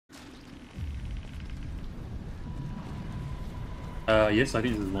Yes, I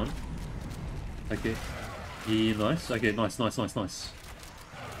think this is one. Okay. Yeah, nice. Okay, nice. One's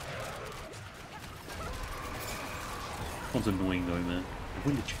annoying though, man.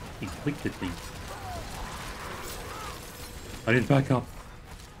 When did you fucking click the thing? I didn't back up.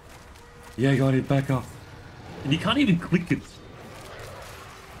 Yeah, I didn't back up. And you can't even click it.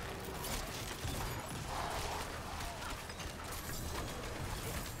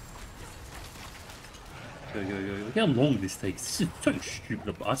 Go. Look how long this takes. This is so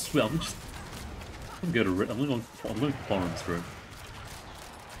stupid. I swear, I'm going to foreigns, bro.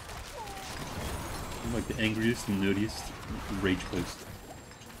 I'm like the angriest and nerdiest rage post.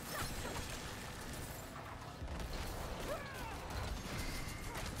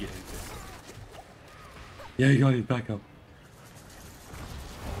 Yeah, okay. Yeah, you got it, back up.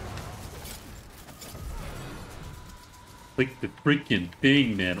 Click the freaking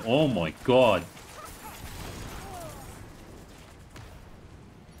thing, man. Oh my god.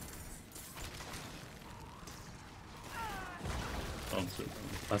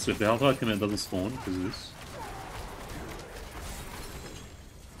 I swear, if the Helltide Command doesn't spawn because of this.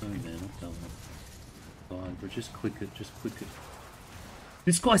 Oh man, I'm done. Fine, but just click it,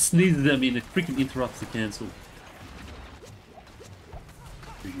 This guy sneezes at me and it freaking interrupts the cancel.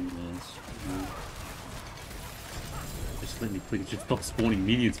 Just let me click it, just stop spawning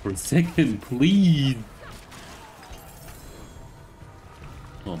minions for a second, please!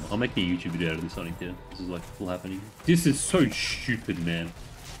 Oh, I'll make a YouTube video out of this, I don't care. This is like full happening. This is so stupid, man.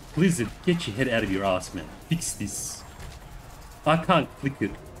 Blizzard, get your head out of your ass, man. Fix this. I can't click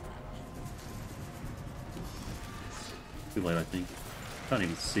it. Too late, I think. Can't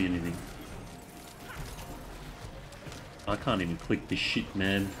even see anything. I can't even click this shit,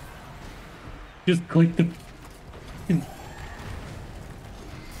 man. Just click the...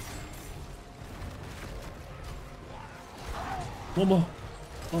 One more.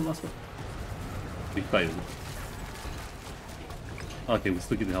 One last one. We failed. Okay, we're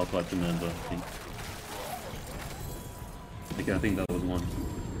still getting the Helltide Commander, I think. Okay, I think that was one.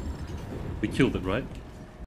 We killed it, right?